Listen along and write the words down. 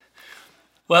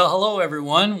Well, hello,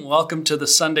 everyone. Welcome to the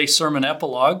Sunday Sermon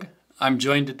Epilogue. I'm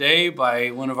joined today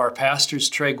by one of our pastors,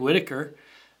 Treg Whitaker,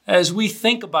 as we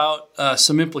think about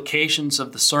some implications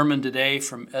of the sermon today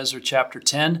from Ezra chapter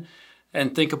 10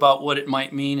 and think about what it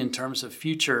might mean in terms of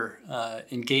future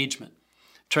engagement.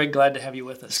 Treg, glad to have you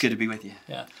with us. It's good to be with you.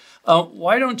 Yeah.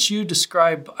 Why don't you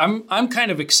describe, I'm kind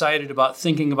of excited about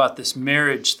thinking about this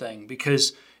marriage thing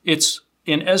because it's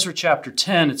in Ezra chapter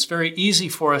 10, it's very easy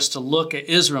for us to look at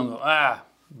Israel and go,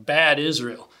 bad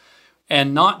Israel,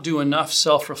 and not do enough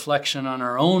self-reflection on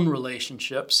our own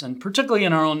relationships and particularly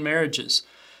in our own marriages.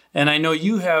 And I know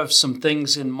you have some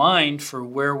things in mind for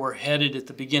where we're headed at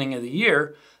the beginning of the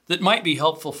year that might be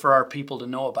helpful for our people to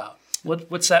know about.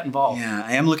 What's that involve? Yeah,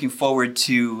 I am looking forward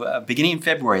to beginning in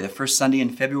February, the first Sunday in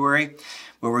February,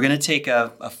 where we're going to take a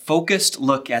focused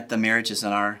look at the marriages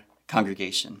in our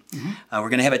congregation. We're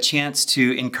going to have a chance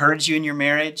to encourage you in your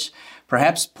marriage,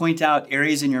 perhaps point out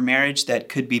areas in your marriage that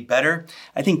could be better.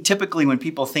 I think typically when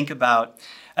people think about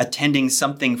attending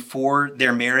something for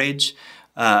their marriage,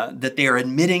 that they are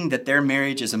admitting that their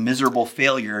marriage is a miserable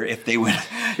failure if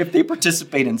they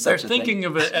participate in such a thing. They're thinking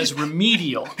of it as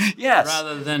remedial yes.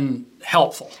 rather than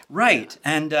helpful. Right.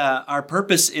 And our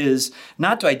purpose is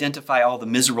not to identify all the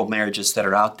miserable marriages that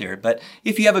are out there, but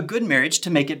if you have a good marriage, to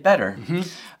make it better.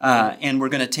 And we're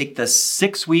going to take the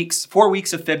 4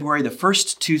 weeks of February, the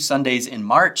first 2 Sundays in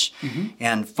March,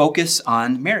 and focus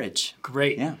on marriage.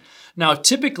 Great. Yeah. Now,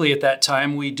 typically at that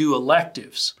time, we do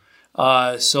electives.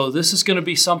 So this is going to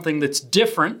be something that's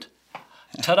different.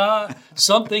 Ta-da!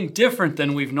 Something different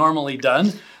than we've normally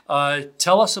done.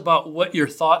 Tell us about what your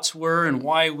thoughts were and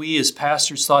why we as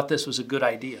pastors thought this was a good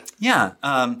idea. Yeah.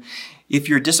 If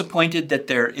you're disappointed that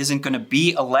there isn't going to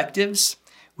be electives,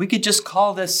 we could just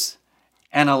call this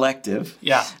an elective.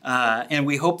 Yeah. And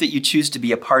we hope that you choose to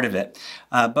be a part of it.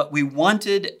 But we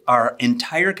wanted our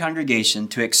entire congregation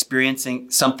to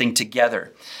experiencing something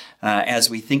together as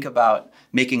we think about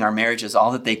making our marriages all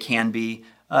that they can be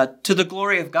to the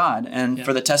glory of God and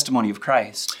for the testimony of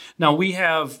Christ. Now, we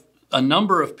have a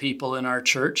number of people in our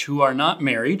church who are not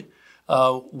married.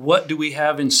 What do we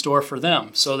have in store for them?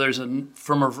 So there's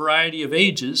from a variety of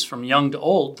ages, from young to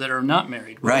old, that are not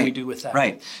married. What do we do with that?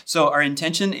 Right. So our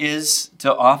intention is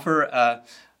to offer a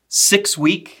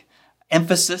 6-week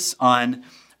emphasis on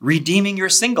redeeming your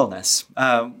singleness.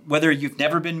 Whether you've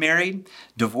never been married,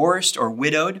 divorced, or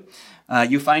widowed,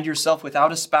 you find yourself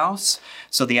without a spouse.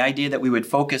 So the idea that we would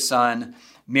focus on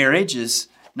marriage is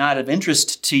not of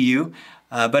interest to you.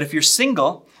 But if you're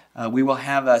single, we will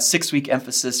have a 6-week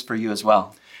emphasis for you as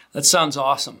well. That sounds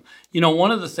awesome. You know,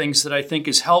 one of the things that I think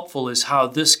is helpful is how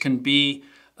this can be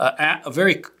a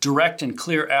very direct and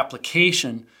clear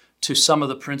application to some of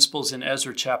the principles in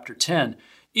Ezra chapter 10.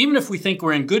 Even if we think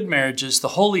we're in good marriages, the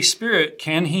Holy Spirit,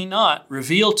 can He not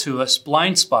reveal to us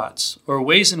blind spots or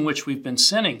ways in which we've been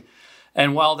sinning?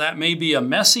 And while that may be a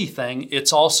messy thing,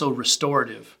 it's also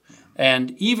restorative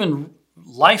and even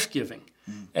life-giving.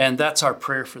 And that's our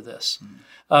prayer for this.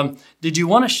 Did you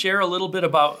want to share a little bit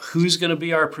about who's going to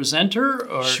be our presenter?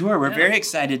 Sure. We're very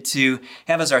excited to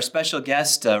have as our special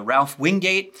guest Ralph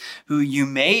Wingate, who you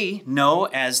may know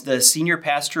as the senior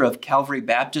pastor of Calvary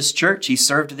Baptist Church. He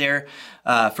served there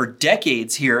for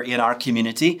decades here in our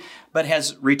community, but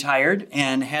has retired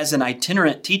and has an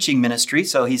itinerant teaching ministry.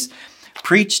 So he's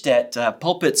preached at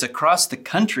pulpits across the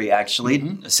country,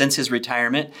 actually, since his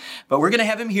retirement. But we're going to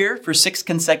have him here for 6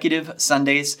 consecutive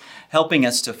Sundays, helping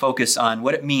us to focus on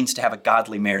what it means to have a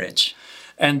godly marriage.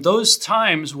 And those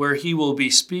times where he will be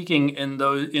speaking in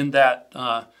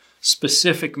that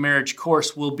specific marriage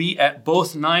course will be at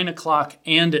both 9 o'clock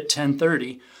and at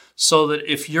 10:30, so that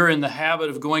if you're in the habit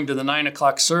of going to the 9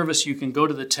 o'clock service, you can go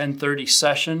to the 10:30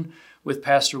 session with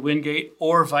Pastor Wingate,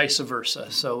 or vice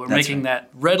versa. So we're making that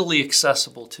readily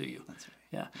accessible to you. That's right.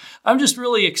 Yeah, I'm just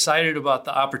really excited about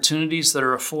the opportunities that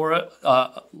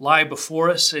are lie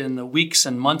before us in the weeks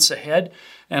and months ahead.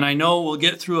 And I know we'll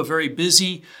get through a very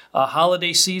busy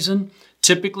holiday season.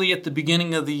 Typically at the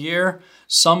beginning of the year,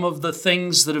 some of the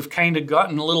things that have kind of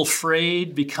gotten a little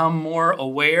frayed become more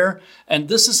aware. And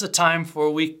this is a time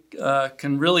where we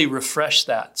can really refresh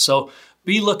that. So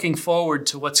be looking forward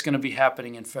to what's going to be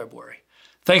happening in February.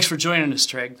 Thanks for joining us,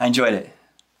 Treg. I enjoyed it.